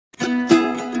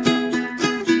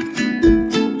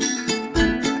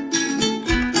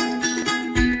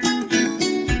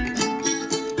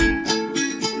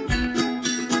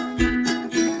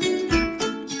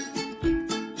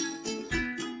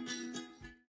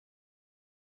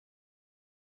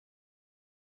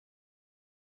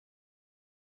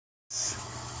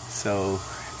So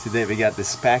today we got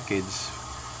this package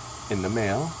in the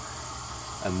mail.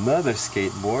 Another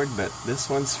skateboard, but this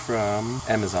one's from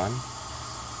Amazon,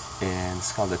 and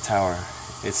it's called the Tower.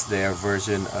 It's their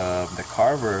version of the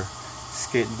Carver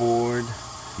skateboard.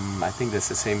 I think that's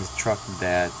the same truck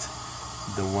that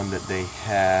the one that they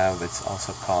have. It's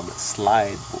also called the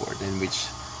Slide board, in which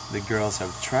the girls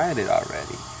have tried it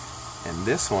already. And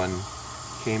this one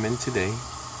came in today,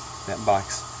 that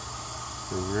box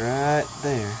right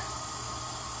there,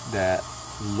 that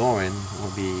Lauren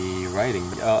will be riding.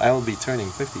 I will be turning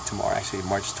 50 tomorrow, actually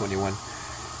March 21,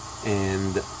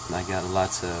 and I got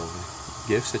lots of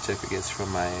gift certificates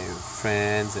from my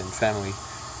friends and family,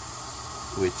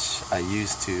 which I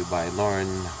used to buy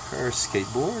Lauren her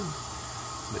skateboard,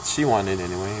 but she wanted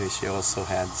anyway. She also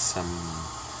had some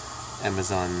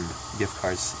Amazon gift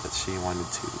cards that she wanted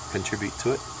to contribute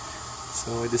to it,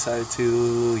 so I decided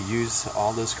to use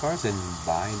all those cards and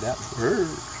buy that for her.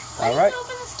 Alright,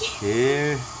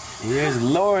 here's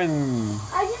Lauren.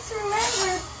 I just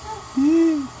remembered.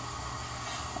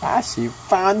 She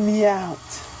found me out.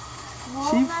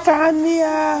 She found me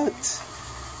out.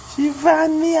 She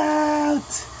found me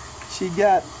out. She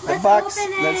got the box.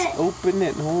 Let's open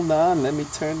it. Hold on. Let me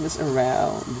turn this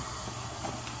around.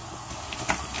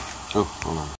 Oh,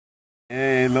 hold on.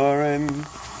 Hey, Lauren.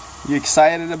 You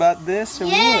excited about this or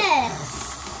yes. what?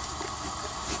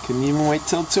 Can you even wait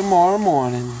till tomorrow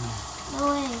morning? No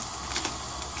way.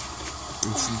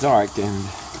 It's dark, and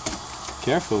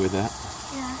careful with that.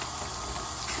 Yeah.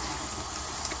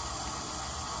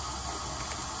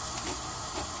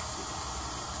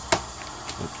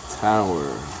 The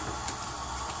Tower.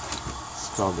 It's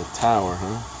called the Tower,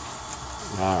 huh?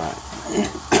 Alright.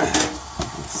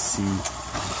 Let's see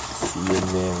in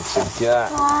there what you got.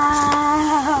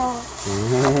 Wow.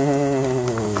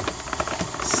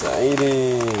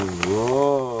 Exciting.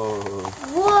 Whoa.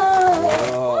 Whoa.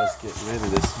 Whoa. Let's get rid of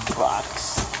this box.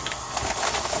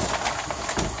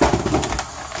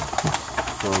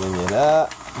 Pulling it up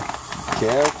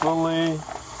carefully.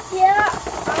 Yeah.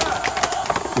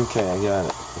 Okay, I got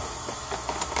it.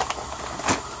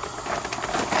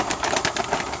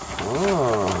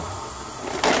 Whoa.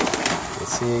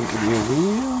 Let's see your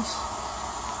wheels.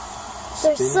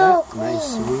 They're Spin so up. cool.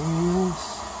 Nice wheels.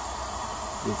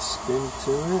 Good spin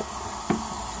to it.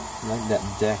 I like that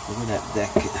deck. Look at that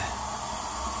deck.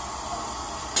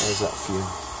 How does that feel?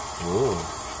 Whoa,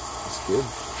 that's good.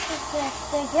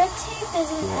 The grip tape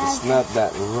isn't as... It's not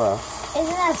that rough.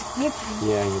 Isn't as grippy.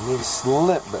 Yeah, you may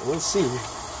slip, but we'll see.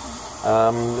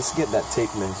 Let's get that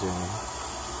tape measure.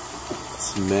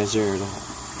 Let's measure that.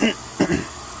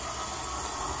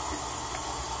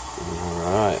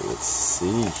 Alright, let's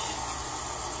see.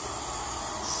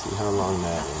 See how long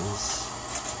that is.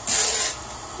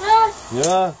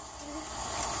 Yeah.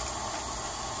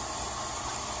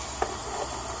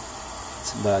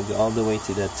 It's about all the way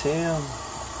to the tail.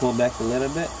 Pull back a little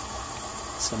bit.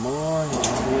 Some more. All the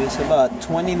way. It's about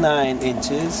 29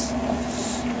 inches.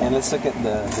 And let's look at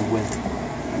the width.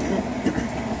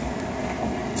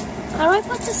 How do I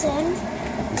put this in?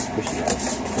 Let's push it out.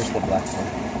 Push the black one.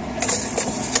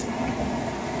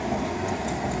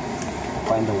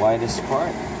 Find the widest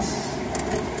part.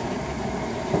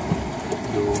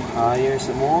 Go higher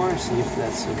some more. See if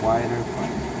that's a wider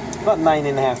part. About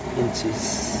 9.5 inches.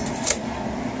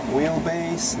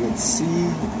 Wheelbase. Let's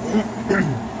see.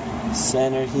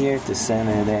 Center here to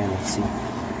center there. Let's see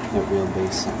the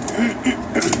wheelbase.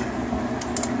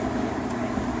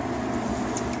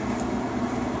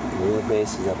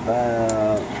 Wheelbase is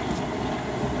about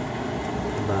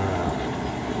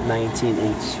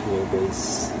 19-inch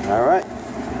wheelbase. Alright,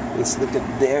 let's look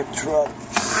at their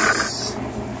trucks.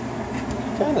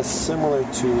 Kind of similar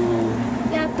to...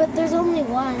 Yeah, but there's only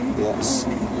one. Yes,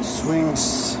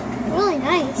 swings Really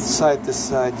nice. side to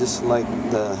side, just like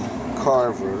the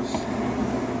Carver.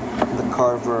 The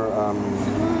Carver,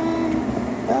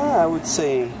 I would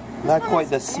say not quite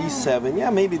the C7.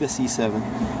 Yeah, maybe the C7.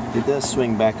 It does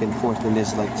swing back and forth, and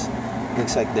there's like,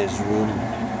 looks like there's room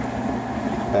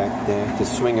back there to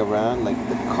swing around like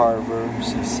the Carver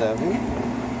C7.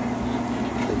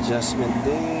 Adjustment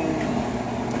there.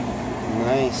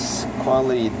 Nice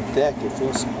quality deck. It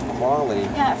feels quality.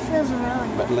 Yeah, it feels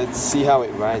really. But let's see how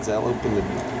it rides. I'll open the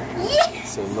door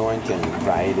so no one can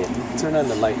ride it. Turn on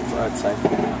the light for outside.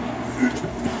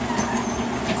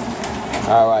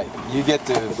 All right, you get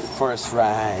the first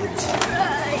ride.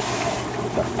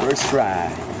 The first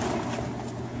ride.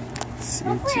 Let's see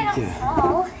what you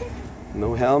get.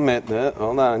 No helmet.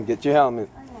 Hold on, get your helmet.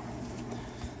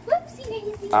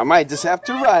 Whoopsie. I might just have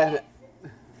to ride it.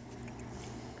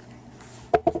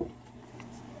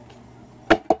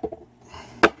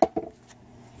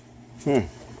 The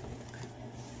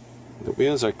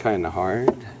wheels are kind of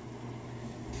hard.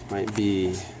 Might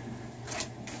be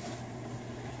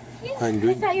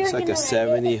 100. It's like a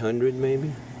 70, 100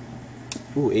 maybe.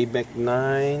 Ooh, ABEC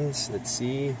 9s. Let's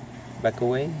see. Back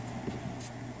away.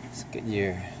 Let's get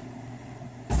your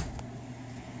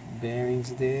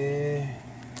bearings there.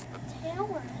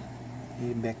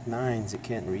 ABEC 9s. You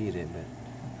can't read it, but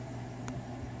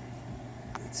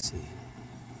let's see.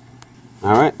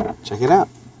 Alright, check it out.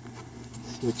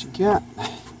 See what you got,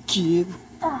 kid.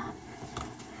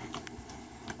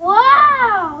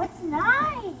 Wow, it's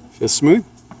nice. Feels smooth?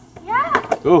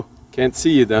 Yeah. Oh, can't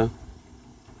see you though.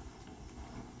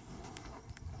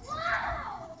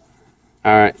 Wow.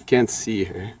 Alright, can't see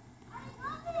her.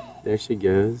 There she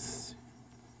goes.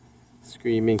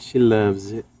 Screaming, she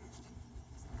loves it.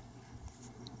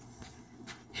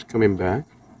 She's coming back.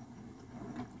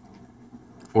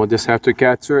 We'll just have to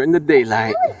catch her in the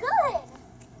daylight. Really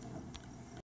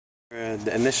good.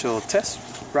 The initial test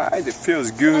ride, it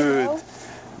feels good,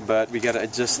 but we gotta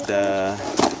adjust the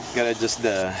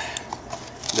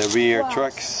rear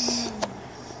trucks.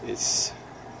 It's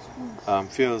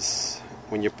feels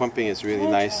when you're pumping, it's really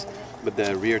nice, but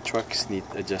the rear trucks need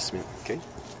adjustment. Okay.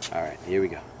 All right, here we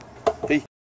go. Hey,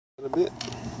 a little bit.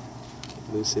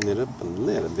 Loosen it up a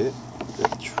little bit.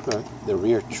 The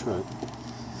rear truck.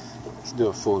 Let's do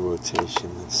a full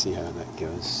rotation. Let's see how that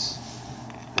goes.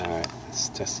 Alright, let's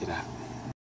test it out.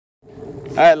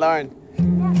 Alright, Lauren.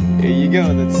 Here you go.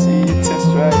 Let's see you test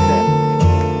ride that.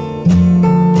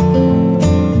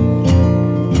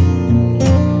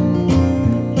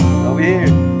 Over here.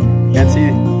 Can't see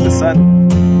the sun.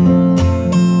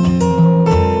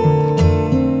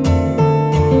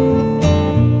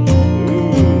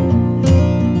 Ooh.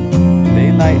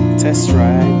 Daylight test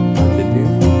ride on the new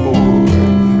board.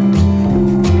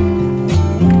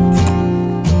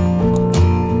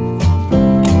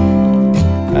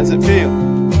 How's it feel?